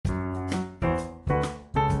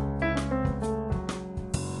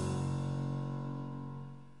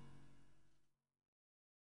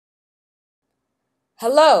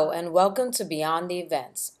Hello, and welcome to Beyond the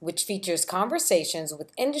Events, which features conversations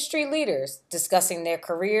with industry leaders discussing their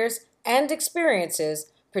careers and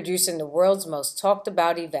experiences producing the world's most talked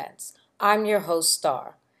about events. I'm your host,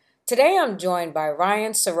 Star. Today I'm joined by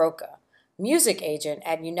Ryan Soroka, music agent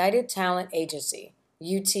at United Talent Agency,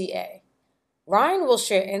 UTA. Ryan will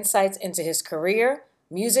share insights into his career,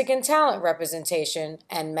 music and talent representation,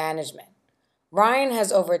 and management. Ryan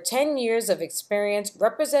has over 10 years of experience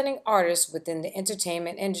representing artists within the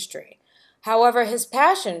entertainment industry. However, his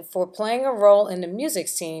passion for playing a role in the music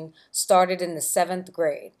scene started in the seventh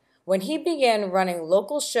grade, when he began running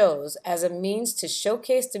local shows as a means to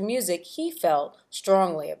showcase the music he felt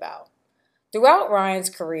strongly about. Throughout Ryan's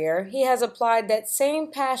career, he has applied that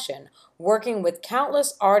same passion, working with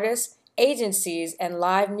countless artists, agencies, and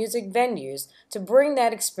live music venues to bring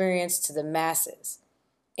that experience to the masses.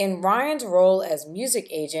 In Ryan's role as music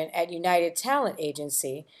agent at United Talent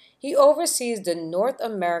Agency, he oversees the North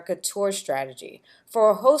America tour strategy for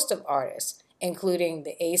a host of artists, including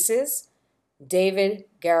the Aces, David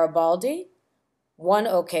Garibaldi, One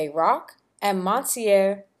OK Rock, and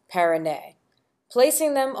Monsieur Perinet,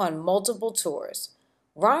 placing them on multiple tours.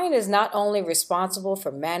 Ryan is not only responsible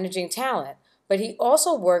for managing talent, but he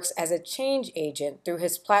also works as a change agent through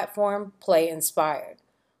his platform Play Inspired.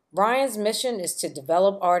 Ryan's mission is to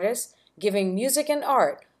develop artists, giving music and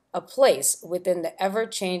art a place within the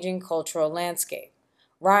ever-changing cultural landscape.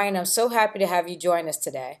 Ryan, I'm so happy to have you join us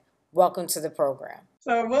today. Welcome to the program.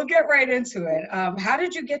 So we'll get right into it. How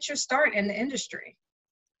did you get your start in the industry?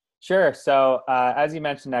 Sure. So as you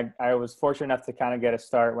mentioned, I was fortunate enough to kind of get a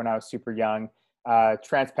start when I was super young.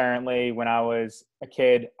 Transparently, when I was a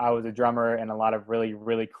kid, I was a drummer in a lot of really,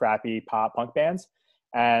 really crappy pop punk bands.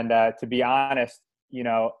 And to be honest,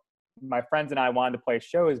 my friends and I wanted to play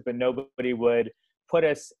shows, but nobody would put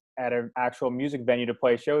us at an actual music venue to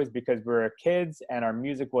play shows because we were kids and our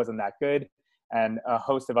music wasn't that good, and a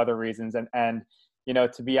host of other reasons. And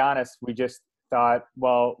to be honest, we just thought,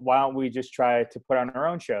 well, why don't we just try to put on our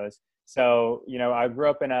own shows? So, I grew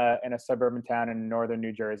up in a suburban town in northern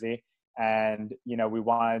New Jersey, and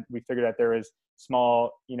we figured that there was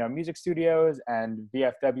small, music studios and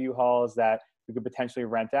VFW halls that we could potentially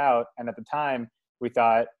rent out. And at the time, we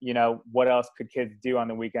thought, what else could kids do on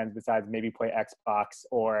the weekends besides maybe play Xbox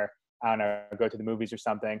or, I don't know, go to the movies or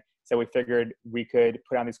something. So we figured we could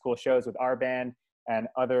put on these cool shows with our band and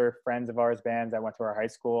other friends of ours bands that went to our high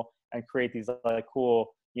school and create these like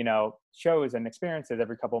cool, shows and experiences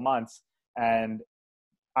every couple months. And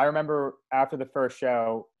I remember after the first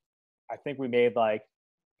show, I think we made like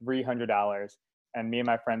 $300. And me and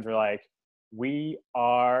my friends were like, we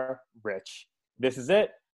are rich. This is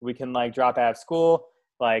it. We can like drop out of school.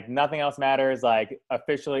 Like nothing else matters, like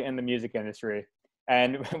officially in the music industry.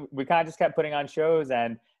 And we kind of just kept putting on shows.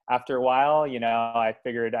 And after a while, I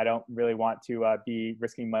figured I don't really want to be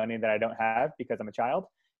risking money that I don't have because I'm a child.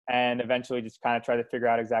 And eventually just kind of try to figure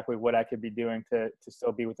out exactly what I could be doing to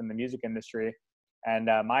still be within the music industry. And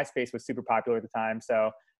MySpace was super popular at the time. So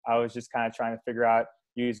I was just kind of trying to figure out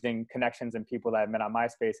using connections and people that I met on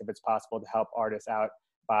MySpace, if it's possible to help artists out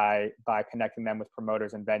by connecting them with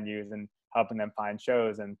promoters and venues and helping them find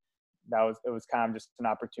shows. And it was kind of just an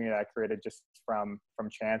opportunity that I created just from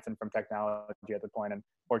chance and from technology at the point. And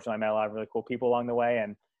fortunately, I met a lot of really cool people along the way,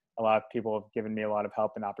 and a lot of people have given me a lot of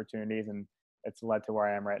help and opportunities, and it's led to where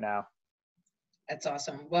I am right now. That's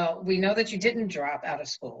awesome. Well, we know that you didn't drop out of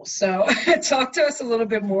school. So talk to us a little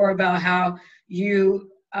bit more about how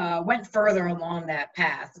you went further along that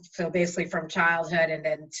path. So basically from childhood and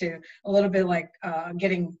then to a little bit like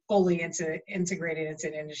getting fully integrated into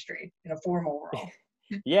the industry in a formal role.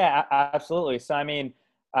 Yeah, absolutely. So, I mean,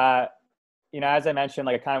 as I mentioned,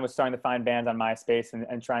 like I kind of was starting to find bands on MySpace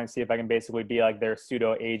and trying to see if I can basically be like their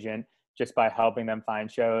pseudo agent just by helping them find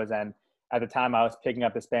shows. And at the time I was picking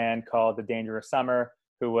up this band called The Dangerous Summer,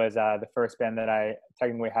 who was the first band that I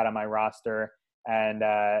technically had on my roster. And,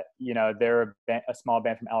 they were a small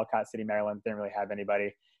band from Ellicott City, Maryland. Didn't really have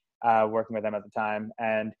anybody working with them at the time.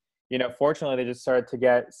 And, fortunately, they just started to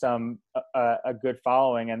get a good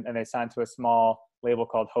following, and they signed to a small label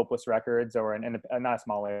called Hopeless Records, or not a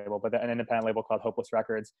small label, but an independent label called Hopeless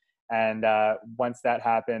Records. And once that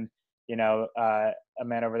happened, a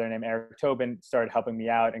man over there named Eric Tobin started helping me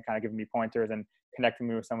out and kind of giving me pointers and connecting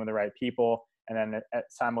me with some of the right people. And then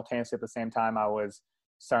simultaneously at the same time, I was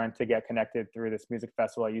starting to get connected through this music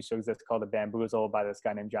festival that used to exist called the Bamboozle by this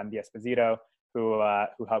guy named John D'Esposito, who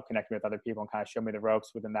helped connect me with other people and kind of show me the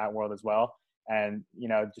ropes within that world as well. And,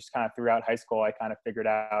 just kind of throughout high school, I kind of figured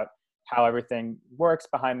out how everything works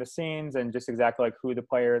behind the scenes and just exactly like who the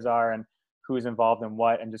players are and who's involved in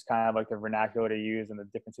what, and just kind of like the vernacular to use and the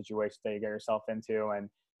different situations that you get yourself into, and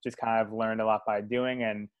just kind of learned a lot by doing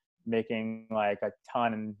and making like a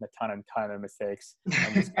ton of mistakes,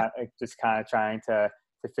 and just kind of trying to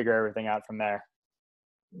figure everything out from there.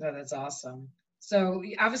 No, that's awesome. So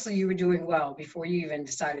obviously you were doing well before you even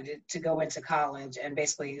decided to go into college and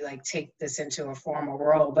basically like take this into a formal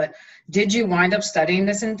role. But did you wind up studying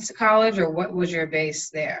this into college, or what was your base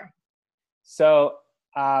there? So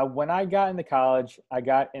when I got into college, I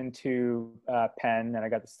got into Penn, and I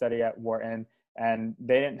got to study at Wharton, and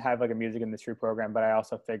they didn't have like a music industry program, but I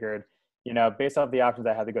also figured, based off the options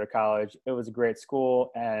I had to go to college, it was a great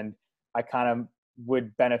school, and I kind of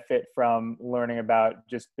would benefit from learning about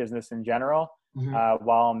just business in general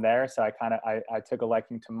while I'm there. So I took a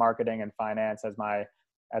liking to marketing and finance as my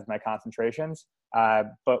concentrations.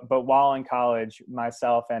 But while in college,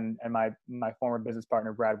 myself and my former business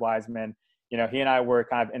partner, Brad Wiseman, he and I were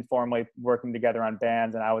kind of informally working together on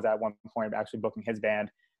bands, and I was at one point actually booking his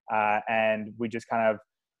band. And we just kind of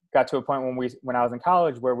got to a point when I was in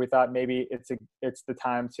college where we thought maybe it's the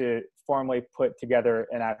time to formally put together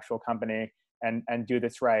an actual company and do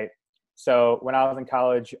this right. So when I was in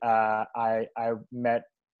college, I met,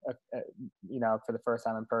 for the first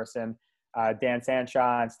time in person, Dan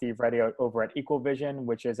Sanshaw and Steve Reddy over at Equal Vision,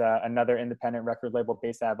 which is another independent record label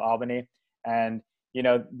based out of Albany. And,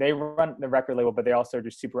 they run the record label, but they also are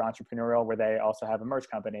just super entrepreneurial, where they also have a merch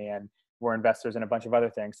company and we're investors in a bunch of other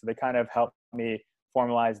things. So they kind of helped me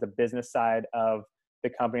formalize the business side of the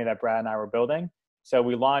company that Brad and I were building. So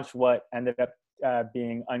we launched what ended up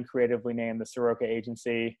being uncreatively named the Soroka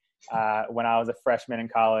Agency when I was a freshman in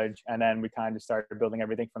college. And then we kind of started building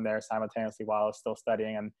everything from there simultaneously while I was still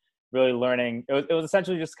studying and really learning. It was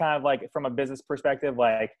essentially just kind of like, from a business perspective,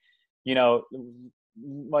 like,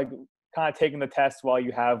 like kind of taking the test while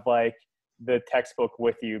you have like the textbook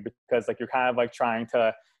with you, because like you're kind of like trying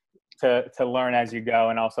to learn as you go,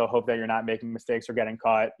 and also hope that you're not making mistakes or getting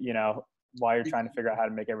caught, while you're trying to figure out how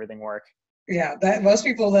to make everything work. Yeah, that most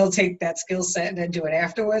people, they'll take that skill set and then do it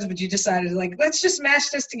afterwards, but you decided like, let's just mash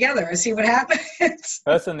this together and see what happens.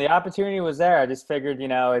 Listen, the opportunity was there. I just figured,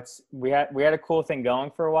 we had a cool thing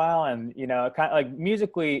going for a while, and kind of like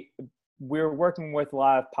musically, we were working with a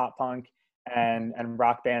lot of pop punk and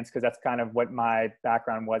rock bands, because that's kind of what my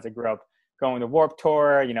background was. I grew up going to Warped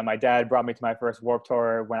Tour. My dad brought me to my first Warped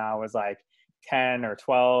Tour when I was like 10 or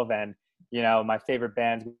 12, and my favorite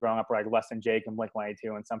bands growing up were like Less Than Jake and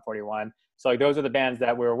Blink-182 and Sum 41. So like those are the bands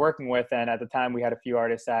that we were working with, and at the time we had a few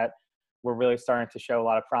artists that were really starting to show a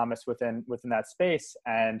lot of promise within that space,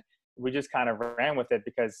 and we just kind of ran with it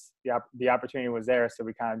because the opportunity was there. So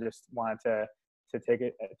we kind of just wanted to take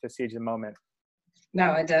it, to seize the moment.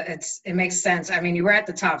 No, it makes sense. I mean, you were at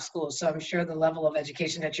the top school, so I'm sure the level of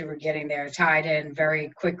education that you were getting there tied in very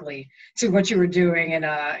quickly to what you were doing in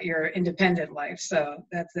your independent life. So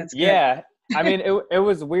that's good. Yeah. I mean, it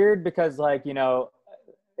was weird because like,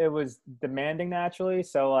 it was demanding naturally.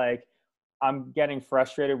 So like I'm getting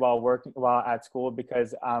frustrated while at school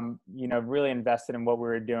because I'm, really invested in what we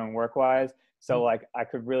were doing work-wise. So like I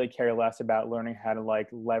could really care less about learning how to like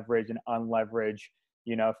leverage and unleverage,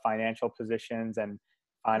 financial positions and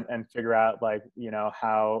figure out like,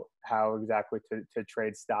 how exactly to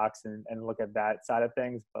trade stocks and look at that side of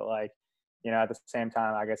things. But like, at the same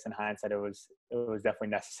time, I guess in hindsight, it was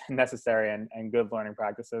definitely necessary and good learning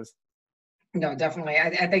practices. No, definitely.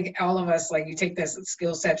 I think all of us, like, you take this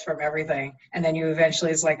skill sets from everything, and then you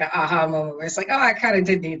eventually, it's like an aha moment where it's like, oh, I kind of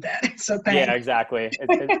did need that. So thanks. Yeah, exactly.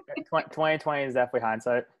 2020 is definitely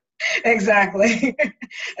hindsight. Exactly.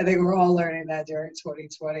 I think we're all learning that during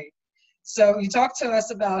 2020. So you talked to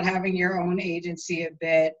us about having your own agency a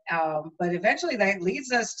bit, but eventually that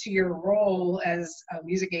leads us to your role as a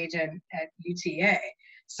music agent at UTA.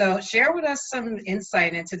 So share with us some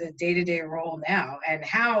insight into the day-to-day role now and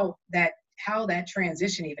how that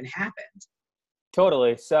transition even happened.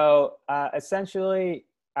 Totally. So essentially,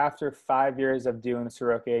 after 5 years of doing the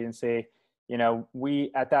Soroka Agency,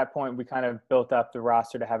 at that point, we kind of built up the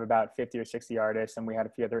roster to have about 50 or 60 artists, and we had a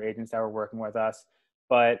few other agents that were working with us.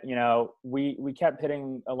 But, we kept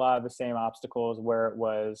hitting a lot of the same obstacles where it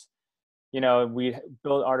was, we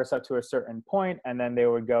build artists up to a certain point, and then they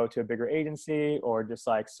would go to a bigger agency, or just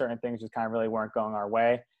like certain things just kind of really weren't going our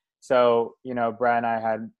way. So, Brad and I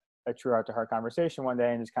had a true heart-to-heart conversation one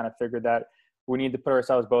day and just kind of figured that we need to put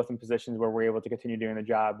ourselves both in positions where we're able to continue doing the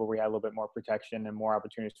job, where we had a little bit more protection and more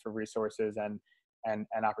opportunities for resources and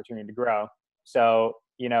opportunity to grow. So,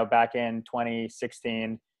 back in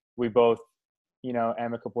 2016, we both,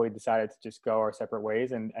 amicably decided to just go our separate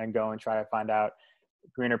ways and go and try to find out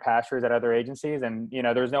greener pastures at other agencies. And,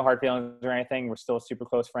 there was no hard feelings or anything. We're still super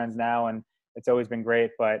close friends now. And, It's always been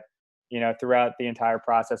great. But, throughout the entire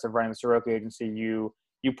process of running the Soroka agency, you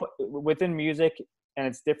put within music, and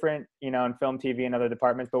it's different, in film, TV, and other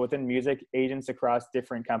departments, but within music, agents across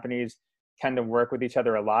different companies tend to work with each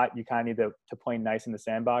other a lot. You kind of need to play nice in the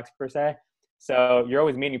sandbox per se. So you're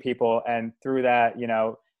always meeting people. And through that,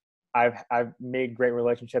 I've made great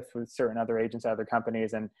relationships with certain other agents at other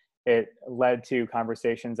companies, and it led to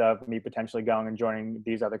conversations of me potentially going and joining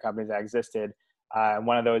these other companies that existed.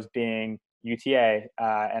 One of those being UTA.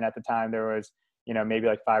 And at the time there was, maybe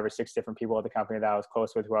like 5 or 6 different people at the company that I was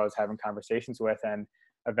close with, who I was having conversations with. And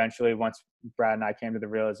eventually, once Brad and I came to the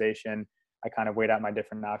realization, I kind of weighed out my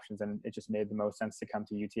different options, and it just made the most sense to come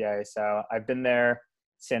to UTA. So I've been there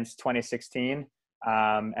since 2016.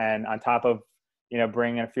 And on top of,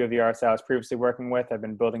 bringing in a few of the artists I was previously working with, I've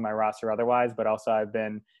been building my roster otherwise, but also I've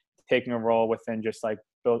been taking a role within just like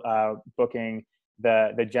booking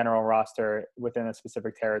the general roster within a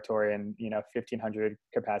specific territory and, 1,500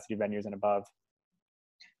 capacity venues and above.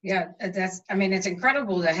 Yeah, it's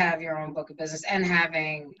incredible to have your own book of business and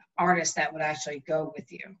having artists that would actually go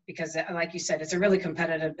with you, because like you said, it's a really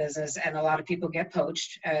competitive business and a lot of people get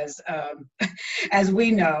poached, as as we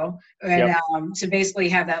know. And Yep. To basically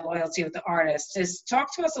have that loyalty with the artist, just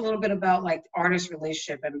talk to us a little bit about like artist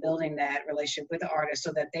relationship and building that relationship with the artist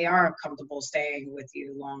so that they are comfortable staying with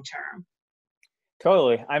you long term.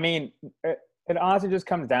 Totally. I mean, it honestly just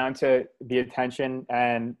comes down to the attention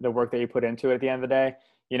and the work that you put into it at the end of the day.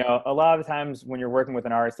 A lot of the times when you're working with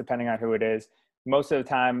an artist, depending on who it is, most of the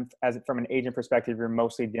time, from an agent perspective, you're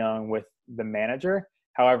mostly dealing with the manager.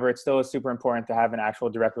 However, it still is super important to have an actual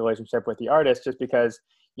direct relationship with the artist, just because,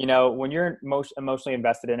 when you're most emotionally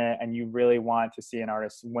invested in it and you really want to see an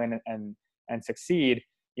artist win and succeed,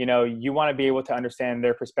 you want to be able to understand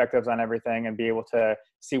their perspectives on everything and be able to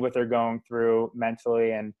see what they're going through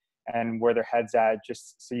mentally and where their head's at,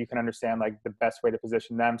 just so you can understand like the best way to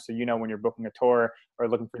position them. So, when you're booking a tour or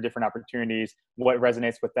looking for different opportunities, what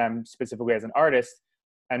resonates with them specifically as an artist.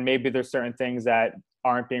 And maybe there's certain things that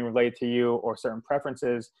aren't being relayed to you or certain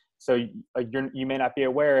preferences. So you may not be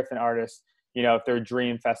aware if an artist, if their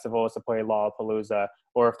dream festival is to play Lollapalooza,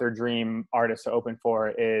 or if their dream artist to open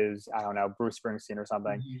for is, I don't know, Bruce Springsteen or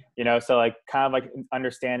something, so like kind of like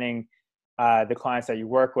understanding the clients that you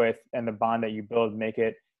work with and the bond that you build make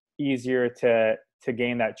it easier to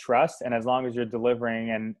gain that trust. And as long as you're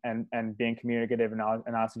delivering and being communicative and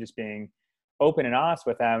also just being open and honest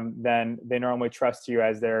with them, then they normally trust you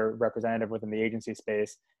as their representative within the agency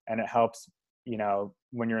space. And it helps,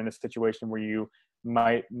 when you're in this situation where you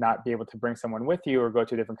might not be able to bring someone with you or go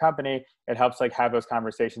to a different company, it helps like have those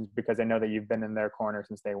conversations because they know that you've been in their corner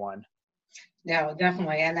since day one. Yeah,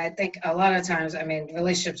 definitely. And I think a lot of times,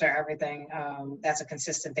 relationships are everything. That's a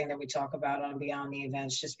consistent thing that we talk about on Beyond the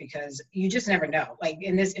Events, just because you just never know. Like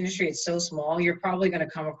in this industry, it's so small, you're probably going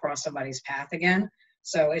to come across somebody's path again.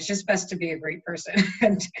 So it's just best to be a great person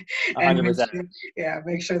and 100%.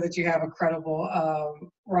 Make sure that you have a credible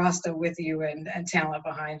roster with you and talent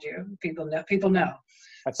behind you. People know.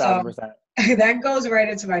 1,000%. So that goes right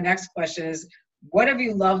into my next question is, what have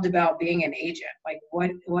you loved about being an agent? Like what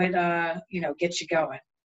gets you going?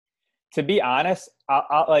 To be honest,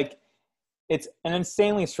 I'll like, it's an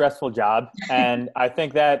insanely stressful job. And I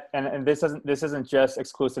think that, and this isn't just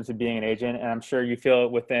exclusive to being an agent. And I'm sure you feel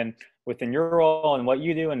it within your role and what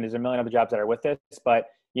you do. And there's a million other jobs that are with this, but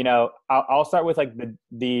I'll start with like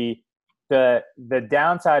the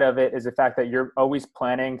downside of it is the fact that you're always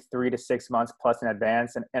planning 3 to 6 months plus in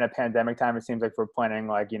advance. And in a pandemic time, it seems like we're planning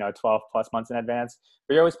like, 12 plus months in advance,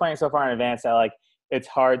 but you're always planning so far in advance that like, it's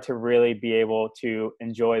hard to really be able to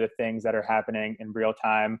enjoy the things that are happening in real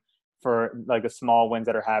time, for like the small wins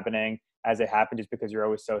that are happening as they happen, just because you're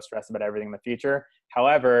always so stressed about everything in the future.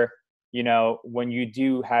 However, when you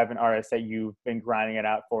do have an artist that you've been grinding it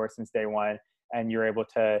out for since day one, and you're able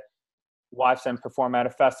to watch them perform at a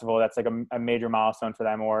festival, that's like a major milestone for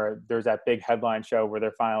them, or there's that big headline show where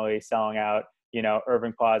they're finally selling out,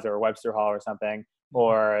 Irving Plaza or Webster Hall or something,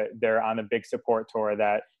 or they're on the big support tour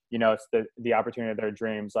that, it's the opportunity of their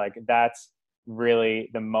dreams. Like that's really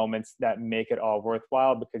the moments that make it all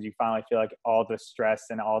worthwhile, because you finally feel like all the stress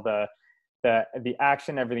and all the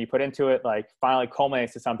action, everything you put into it, like finally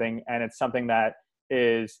culminates to something. And it's something that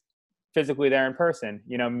is physically there in person.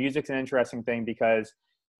 Music's an interesting thing because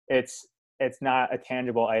it's not a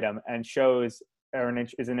tangible item, and shows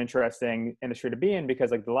is an interesting industry to be in,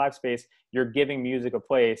 because like the live space, you're giving music a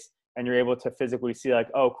place and you're able to physically see like,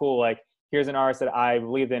 oh cool, like here's an artist that I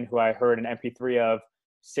believed in, who I heard an MP3 of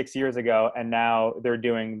 6 years ago, and now they're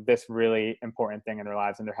doing this really important thing in their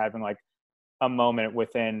lives, and they're having like a moment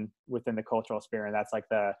within the cultural sphere. And that's like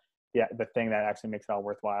the thing that actually makes it all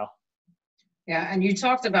worthwhile. Yeah, and you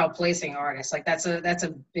talked about placing artists. Like that's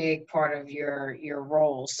a big part of your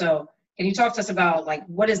role. So can you talk to us about like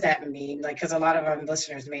what does that mean? Like because a lot of our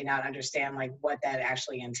listeners may not understand like what that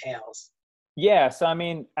actually entails. Yeah, so I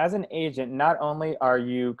mean, as an agent, not only are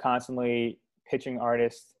you constantly pitching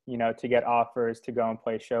artists, to get offers to go and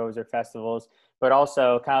play shows or festivals, but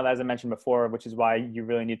also kind of as I mentioned before, which is why you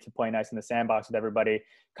really need to play nice in the sandbox with everybody.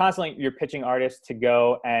 Constantly, you're pitching artists to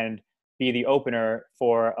go and be the opener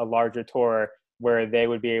for a larger tour where they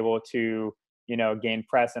would be able to, gain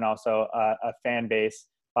press and also a fan base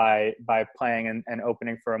by playing and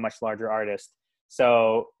opening for a much larger artist.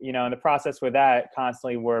 So, in the process with that,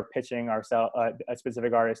 constantly we're pitching ourselves a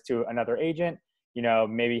specific artist to another agent.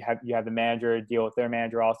 Maybe you have the manager deal with their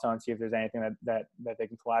manager also and see if there's anything that they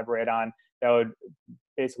can collaborate on that would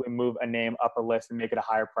basically move a name up a list and make it a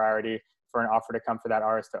higher priority for an offer to come for that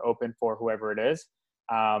artist to open for whoever it is.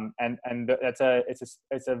 It's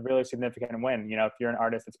a really significant win. If you're an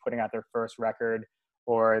artist that's putting out their first record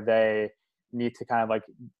or they need to kind of like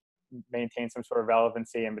maintain some sort of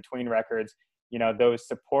relevancy in between records, those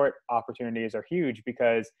support opportunities are huge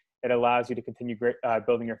because it allows you to continue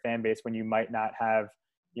building your fan base when you might not have,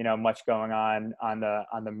 much going on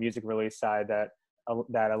the music release side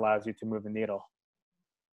that allows you to move the needle.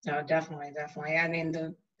 No, definitely, definitely. I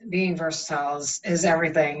mean, being versatile is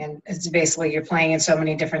everything, and it's basically you're playing in so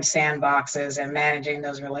many different sandboxes and managing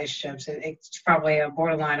those relationships. It's probably a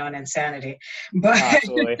borderline on insanity, but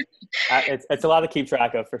absolutely, it's a lot to keep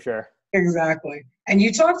track of for sure. Exactly. And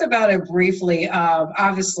you talked about it briefly.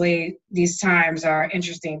 Obviously, these times are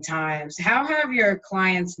interesting times. How have your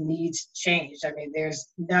clients' needs changed? I mean, there's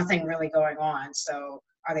nothing really going on. So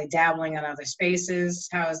are they dabbling in other spaces?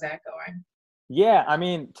 How is that going? Yeah, I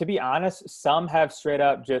mean, to be honest, some have straight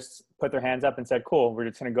up just put their hands up and said, cool, we're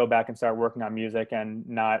just going to go back and start working on music and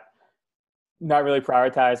not really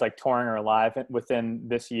prioritize like touring or live within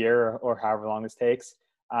this year or however long this takes.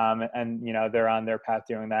 And they're on their path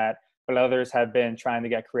doing that. But others have been trying to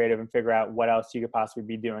get creative and figure out what else you could possibly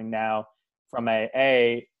be doing now from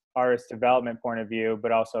a artist development point of view,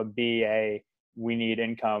 but also we need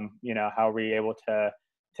income. How are we able to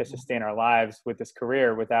sustain our lives with this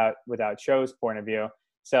career without shows point of view?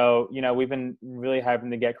 So we've been really having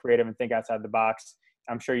to get creative and think outside the box.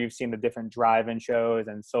 I'm sure you've seen the different drive-in shows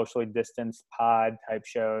and socially distanced pod type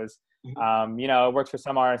shows. It works for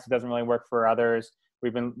some artists, it doesn't really work for others.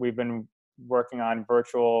 We've been working on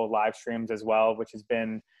virtual live streams as well, which has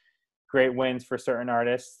been great wins for certain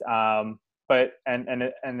artists. But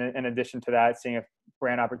in addition to that, seeing if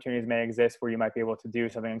brand opportunities may exist where you might be able to do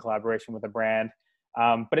something in collaboration with a brand.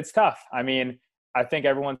 But it's tough. I mean, I think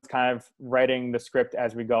everyone's kind of writing the script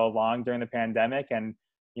as we go along during the pandemic, and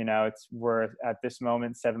we're at this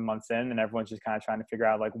moment 7 months in, and everyone's just kind of trying to figure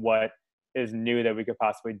out like what is new that we could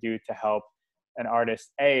possibly do to help an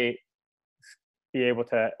artist be able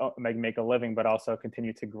to make a living, but also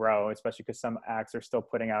continue to grow, especially because some acts are still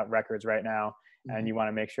putting out records right now, and you want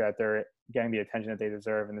to make sure that they're getting the attention that they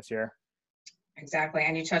deserve in this year. Exactly.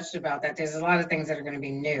 And you touched about that. There's a lot of things that are going to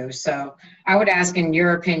be new. So I would ask, in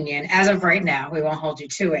your opinion, as of right now, we won't hold you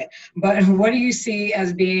to it, but what do you see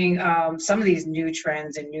as being some of these new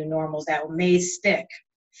trends and new normals that may stick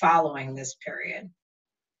following this period?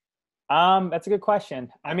 That's a good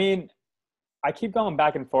question. I mean, I keep going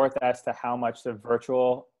back and forth as to how much the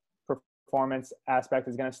virtual performance aspect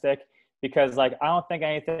is going to stick, because like, I don't think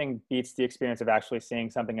anything beats the experience of actually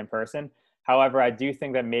seeing something in person. However, I do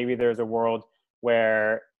think that maybe there's a world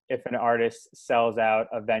where if an artist sells out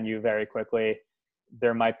a venue very quickly,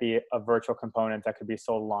 there might be a virtual component that could be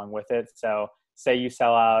sold along with it. So say you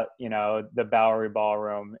sell out, the Bowery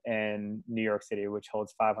Ballroom in New York City, which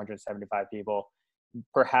holds 575 people.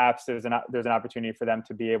 Perhaps there's an opportunity for them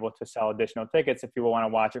to be able to sell additional tickets if people want to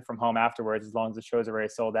watch it from home afterwards, as long as the show's already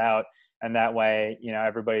sold out. And that way,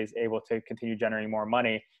 everybody's able to continue generating more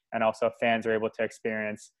money, and also fans are able to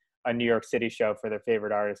experience a New York City show for their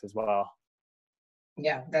favorite artists as well.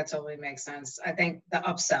 Yeah, that totally makes sense. I think the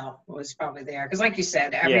upsell was probably there because, like you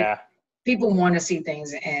said, people want to see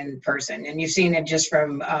things in person, and you've seen it just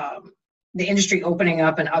from the industry opening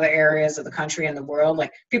up in other areas of the country and the world.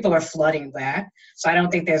 Like, people are flooding back. So I don't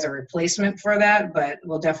think there's a replacement for that, but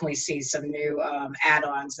we'll definitely see some new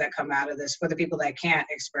add-ons that come out of this for the people that can't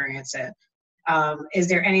experience it. Is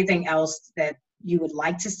there anything else that you would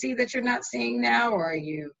like to see that you're not seeing now, or are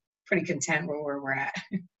you pretty content where we're at?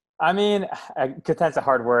 I mean, content's a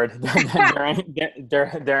hard word during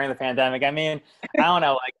the pandemic. I mean, I don't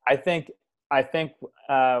know. Like, I think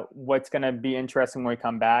what's going to be interesting when we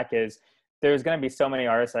come back is there's going to be so many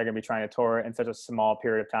artists that are going to be trying to tour in such a small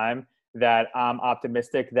period of time that I'm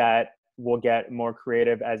optimistic that we'll get more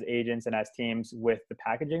creative as agents and as teams with the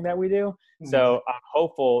packaging that we do. So I'm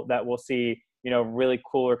hopeful that we'll see, really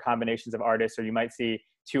cooler combinations of artists, or you might see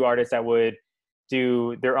two artists that would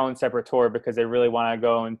do their own separate tour because they really want to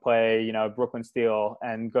go and play, Brooklyn Steel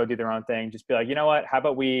and go do their own thing. Just be like, you know what, how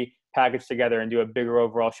about we package together and do a bigger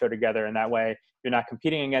overall show together? And that way you're not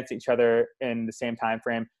competing against each other in the same time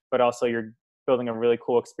frame, but also you're building a really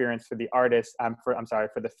cool experience for the artist.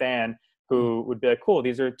 For the fan who would be like, cool,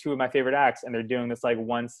 these are two of my favorite acts, and they're doing this like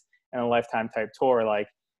once in a lifetime type tour. Like,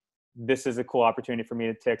 this is a cool opportunity for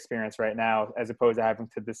me to experience right now, as opposed to having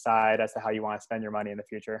to decide as to how you want to spend your money in the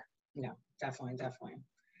future. Yeah, definitely.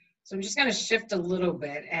 So I'm just going to shift a little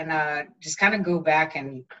bit and just kind of go back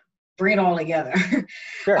and bring it all together.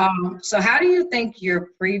 Sure. So how do you think your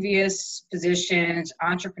previous positions,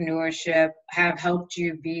 entrepreneurship, have helped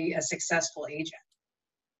you be a successful agent?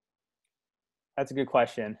 That's a good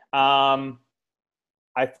question.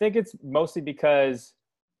 I think it's mostly because,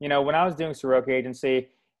 when I was doing Soroka Agency,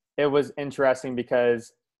 it was interesting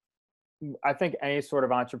because I think any sort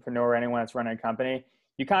of entrepreneur, anyone that's running a company,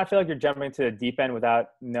 you kind of feel like you're jumping into the deep end without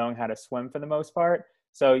knowing how to swim for the most part.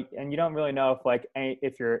 So, and you don't really know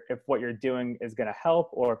if what you're doing is going to help,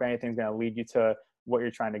 or if anything's going to lead you to what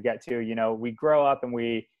you're trying to get to. We grow up and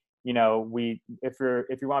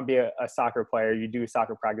if you want to be a soccer player, you do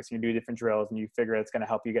soccer practice, and you do different drills, and you figure it's going to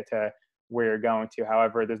help you get to where you're going to.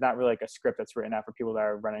 However, there's not really like a script that's written out for people that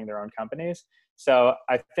are running their own companies. So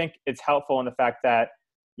I think it's helpful in the fact that,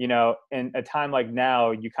 in a time like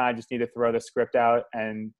now, you kind of just need to throw the script out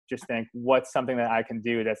and just think, what's something that I can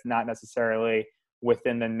do that's not necessarily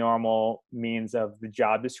within the normal means of the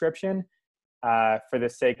job description, for the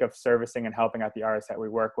sake of servicing and helping out the artists that we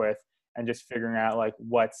work with, and just figuring out like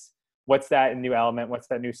what's that new element, what's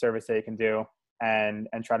that new service that you can do, and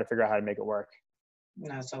try to figure out how to make it work.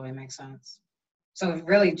 No, that totally makes sense. So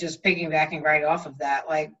really just piggybacking right off of that,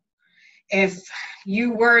 like, if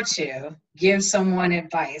you were to give someone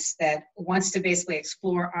advice that wants to basically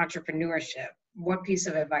explore entrepreneurship, what piece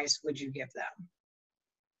of advice would you give them?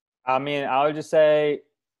 I mean, I would just say,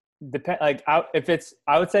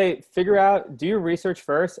 I would say figure out, do your research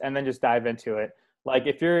first, and then just dive into it. Like,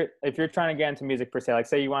 if you're trying to get into music per se, like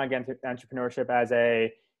say you want to get into entrepreneurship as a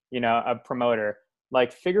promoter,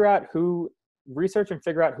 like research and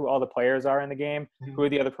figure out who all the players are in the game, who are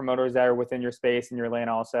the other promoters that are within your space and your lane,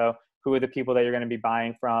 also who are the people that you're going to be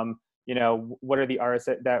buying from, what are the artists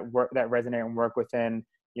that resonate and work within,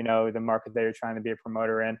 the market that you're trying to be a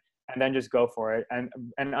promoter in, and then just go for it, and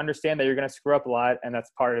understand that you're going to screw up a lot, and that's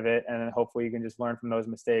part of it. And then hopefully you can just learn from those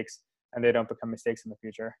mistakes, and they don't become mistakes in the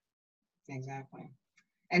future. Exactly.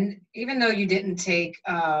 And even though you didn't take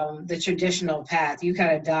the traditional path, you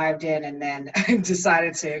kind of dived in and then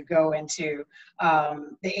decided to go into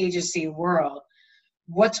the agency world.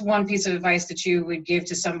 What's one piece of advice that you would give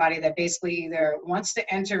to somebody that basically either wants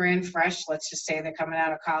to enter in fresh, let's just say they're coming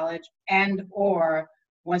out of college, and or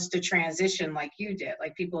wants to transition like you did,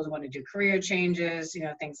 like people who want to do career changes,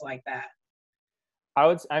 things like that?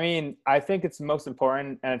 I think it's most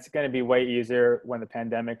important, and it's going to be way easier when the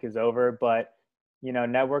pandemic is over, but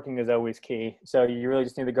networking is always key. So you really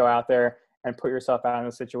just need to go out there and put yourself out in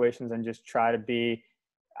those situations and just try to be,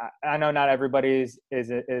 I know not everybody's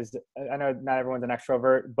I know not everyone's an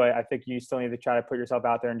extrovert, but I think you still need to try to put yourself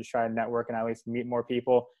out there and just try to network and at least meet more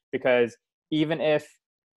people, because even if,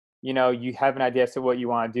 you have an idea as to what you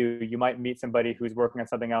want to do, you might meet somebody who's working on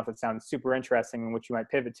something else that sounds super interesting and which you might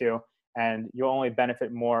pivot to, and you'll only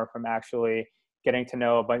benefit more from actually getting to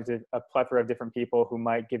know a plethora of different people who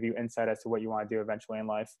might give you insight as to what you want to do eventually in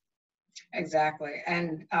life. Exactly.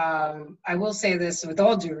 And I will say this with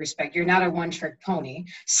all due respect, you're not a one-trick pony.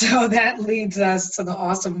 So that leads us to the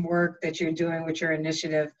awesome work that you're doing with your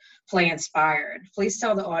initiative, Play Inspired. Please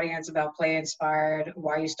tell the audience about Play Inspired,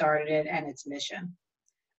 why you started it, and its mission.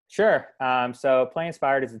 Sure. So Play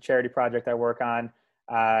Inspired is a charity project I work on.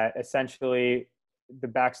 Essentially, the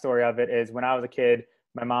backstory of it is, when I was a kid,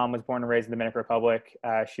 my mom was born and raised in the Dominican Republic.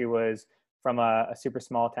 She was from a super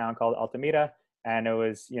small town called Altamira. And it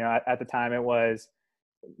was, at the time it was,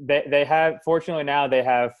 fortunately now they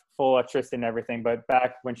have full electricity and everything. But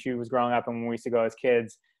back when she was growing up and when we used to go as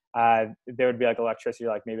kids, there would be like electricity,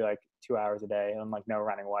 like maybe like 2 hours a day, and like no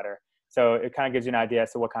running water. So it kind of gives you an idea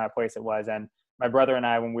as to what kind of place it was. And my brother and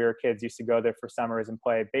I, when we were kids, used to go there for summers and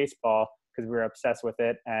play baseball because we were obsessed with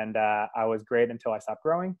it. And I was great until I stopped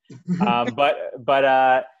growing. But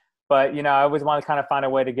I always want to kind of find a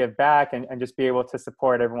way to give back and just be able to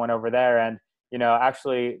support everyone over there. And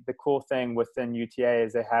actually the cool thing within UTA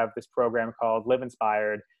is they have this program called Live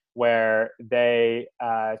Inspired, where they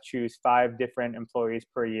choose 5 different employees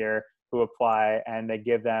per year who apply, and they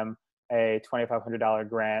give them a $2,500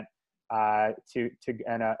 grant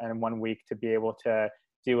and 1 week to be able to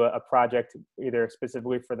do a project either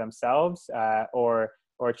specifically for themselves or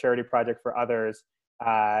a charity project for others.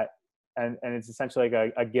 And it's essentially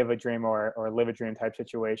like a give a dream or live a dream type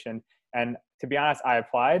situation. And to be honest, I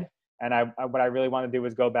applied, and what I really wanted to do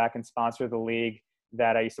was go back and sponsor the league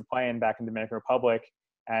that I used to play in back in Dominican Republic.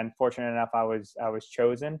 And fortunate enough, I was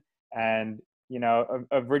chosen. And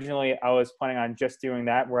originally I was planning on just doing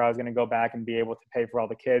that, where I was going to go back and be able to pay for all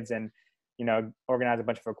the kids and organize a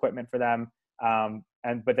bunch of equipment for them.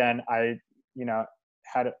 But then I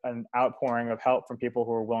had an outpouring of help from people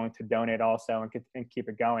who were willing to donate also and keep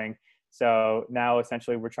it going. So now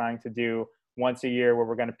essentially we're trying to do once a year where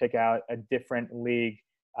we're going to pick out a different league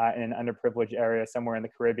in an underprivileged area somewhere in the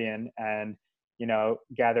Caribbean and,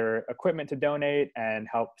 gather equipment to donate and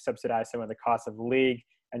help subsidize some of the costs of the league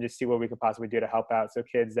and just see what we could possibly do to help out so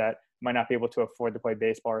kids that might not be able to afford to play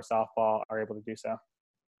baseball or softball are able to do so.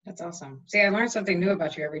 That's awesome. See, I learned something new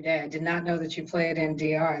about you every day. I did not know that you played in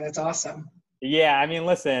DR. That's awesome. Yeah, I mean,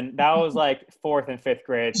 listen, that was like 4th and 5th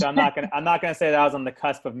grade, so I'm not gonna say that I was on the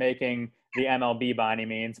cusp of making the MLB by any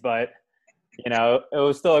means, but it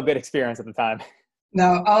was still a good experience at the time.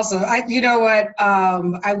 No, also, you know what?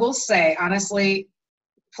 I will say honestly,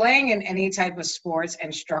 playing in any type of sports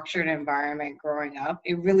and structured environment growing up,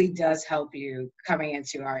 it really does help you coming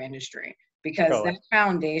into our industry because Totally. that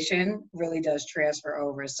foundation really does transfer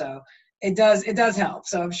over. So it does help.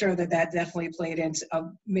 So I'm sure that definitely played into a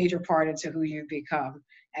major part into who you've become,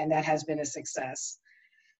 and that has been a success.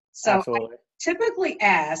 So Absolutely. I typically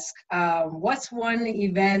ask, what's one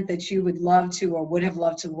event that you would love to or would have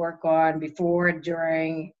loved to work on before,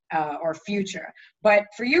 during, or future? But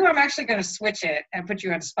for you, I'm actually going to switch it and put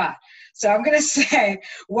you on the spot. So I'm going to say,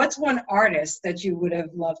 what's one artist that you would have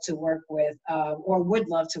loved to work with or would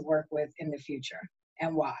love to work with in the future,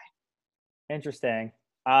 and why? Interesting.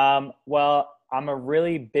 Well, I'm a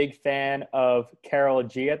really big fan of Carol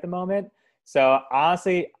G at the moment. So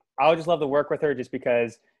honestly, I would just love to work with her just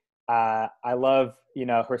because I love,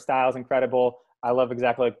 her style is incredible. I love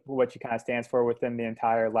exactly what she kind of stands for within the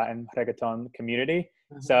entire Latin reggaeton community.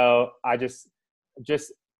 Mm-hmm. So I just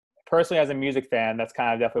personally as a music fan, that's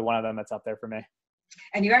kind of definitely one of them that's up there for me.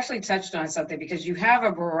 And you actually touched on something because you have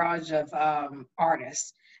a barrage of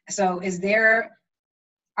artists. So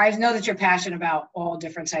I know that you're passionate about all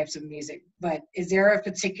different types of music, but is there a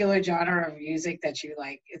particular genre of music that you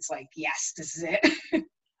like? It's like, yes, this is it.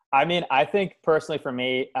 I mean, I think personally for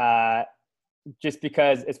me, just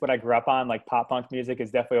because it's what I grew up on, like pop punk music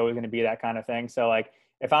is definitely always going to be that kind of thing. So like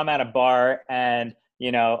if I'm at a bar and,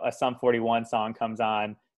 a Sum 41 song comes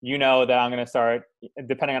on, that I'm going to start,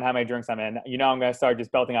 depending on how many drinks I'm in, I'm going to start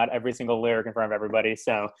just belting out every single lyric in front of everybody.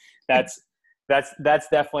 So that's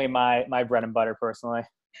definitely my bread and butter personally.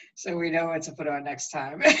 So we know what to put on next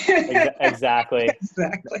time. Exactly.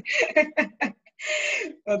 Exactly.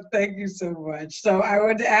 Well, thank you so much. So I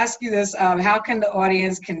would ask you this, how can the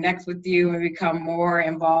audience connect with you and become more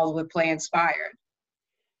involved with Play Inspired?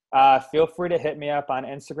 Feel free to hit me up on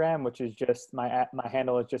Instagram, which is just my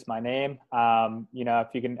handle is just my name. If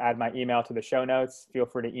you can add my email to the show notes, feel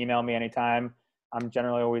free to email me anytime. I'm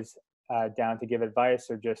generally always down to give advice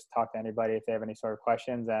or just talk to anybody if they have any sort of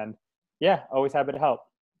questions. And yeah, always happy to help.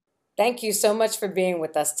 Thank you so much for being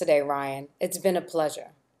with us today, Ryan. It's been a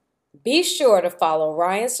pleasure. Be sure to follow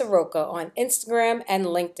Ryan Soroka on Instagram and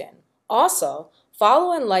LinkedIn. Also,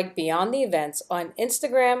 follow and like Beyond the Events on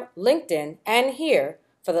Instagram, LinkedIn, and here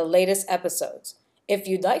for the latest episodes. If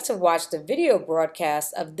you'd like to watch the video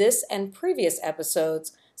broadcast of this and previous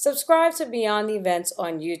episodes, subscribe to Beyond the Events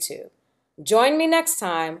on YouTube. Join me next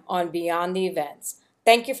time on Beyond the Events.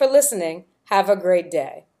 Thank you for listening. Have a great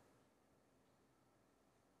day.